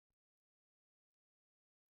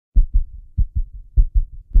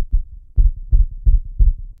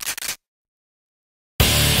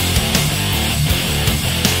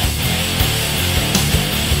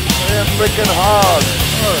freaking hog.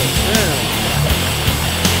 Oh, man.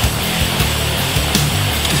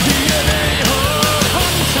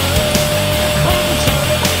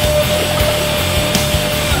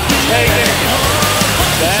 Take it.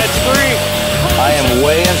 That's free. I am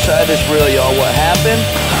way inside this reel, y'all. What happened?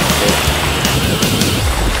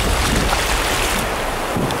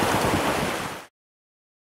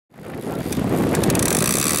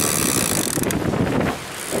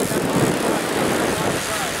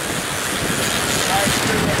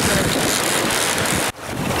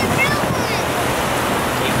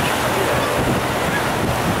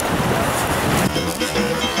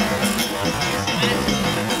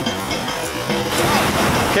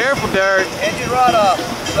 Careful, Derek. Engine rod off,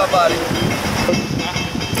 somebody.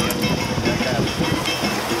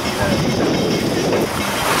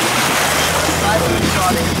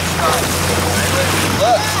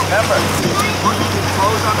 Look, remember,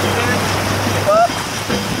 close on the pin, keep up,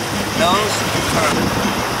 nose, turn.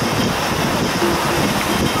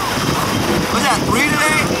 What's that, 3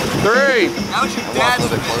 today? 3. That was your dad's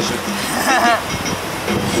fish.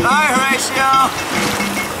 Sorry, Horatio.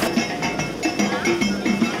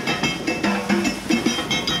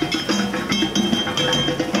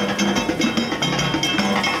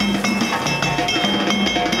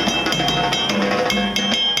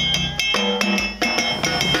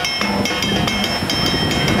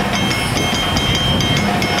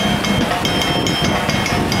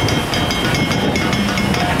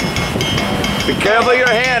 Be careful of your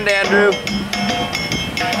hand, Andrew.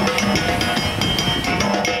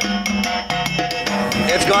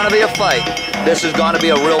 It's gonna be a fight. This is gonna be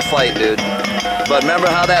a real fight, dude. But remember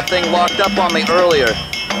how that thing walked up on me earlier?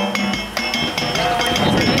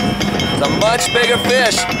 It's a much bigger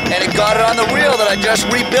fish, and it got it on the reel that I just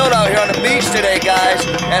rebuilt out here on the beach today, guys.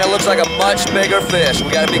 And it looks like a much bigger fish. We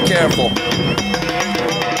gotta be careful.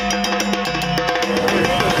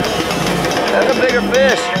 That's a bigger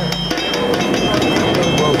fish.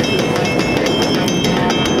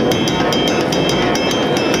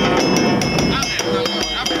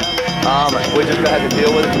 We just gonna have to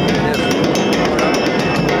deal with it.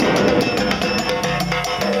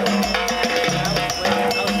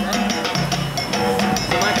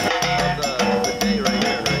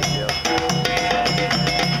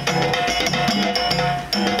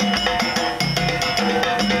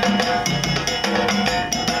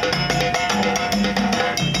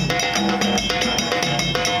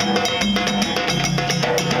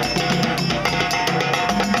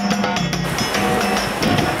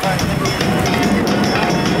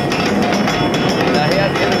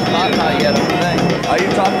 Are you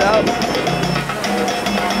topped out?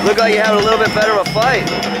 Look like you have a little bit better of a fight.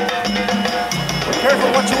 Be careful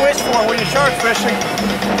what you wish for when you're shark fishing.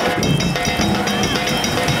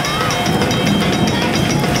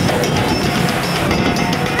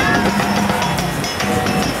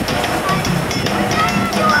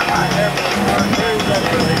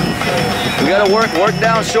 We gotta work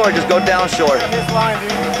down shore. Just go down shore. His line,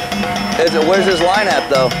 dude. Where's his line at,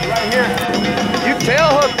 though? Right here. You tail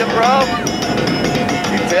hooked him, bro.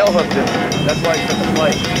 You tail hooked him. That's why he took the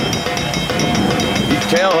fight. You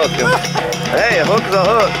tail hooked him. Hey, a hook's a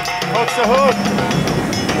hook. Hook's a hook.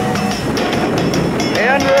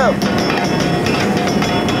 Andrew.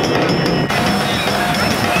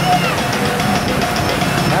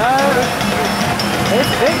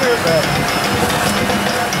 It's bigger, but...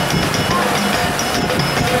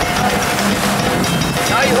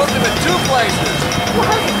 Now you hooked him in 2 places.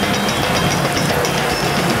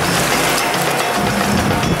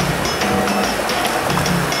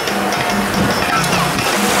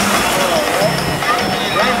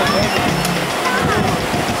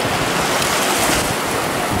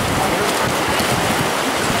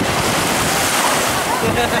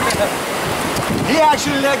 He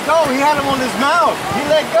actually let go. He had him on his mouth. He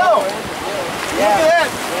let go. Yeah. Look at that.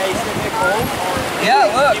 Yeah, you see that cold? Yeah,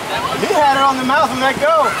 look. He had it on the mouth and let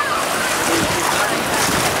go.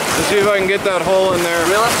 Let's see if I can get that hole in there.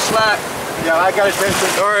 Reel up slack. Yeah, I got it.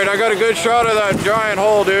 All right, I got a good shot of that giant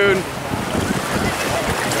hole, dude.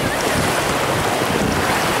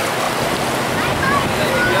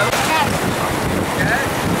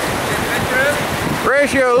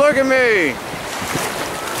 Ratio, look at me.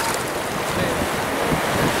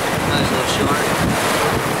 Nice little short.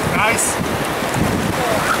 Nice.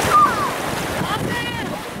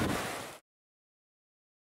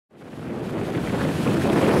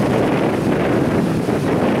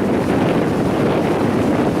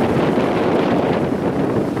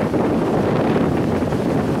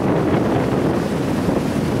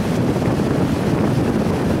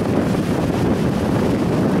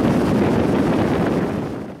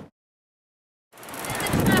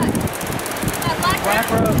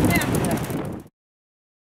 back road.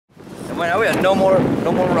 And now we had no more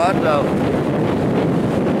rods out.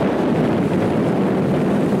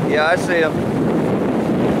 Yeah, I see him.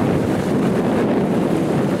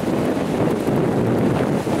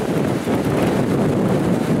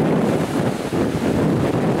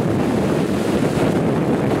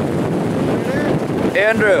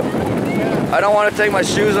 Andrew, I don't want to take my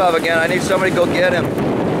shoes off again. I need somebody to go get him.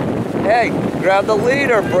 Hey, grab the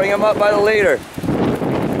leader. Bring him up by the leader.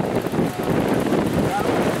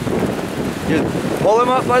 Just pull him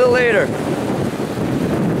up by the leader.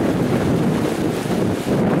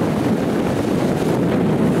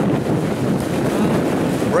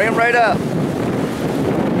 Bring him right up.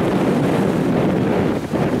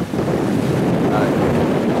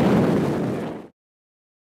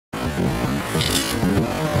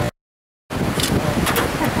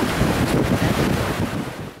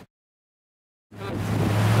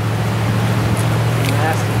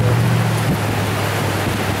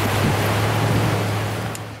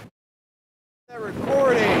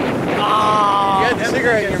 Recording. You had the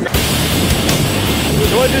cigarette in your mouth.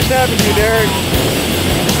 So what just happened to you, Derek?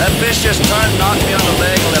 That fish just turned, knocked me on the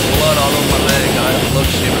leg, and left blood all over my leg. I look,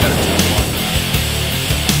 see, we got a tooth.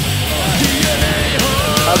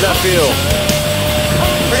 How'd that feel?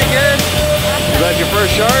 Pretty good. Was that your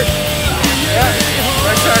first shark? Yeah,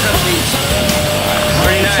 first shark on the beach.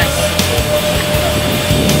 Pretty nice.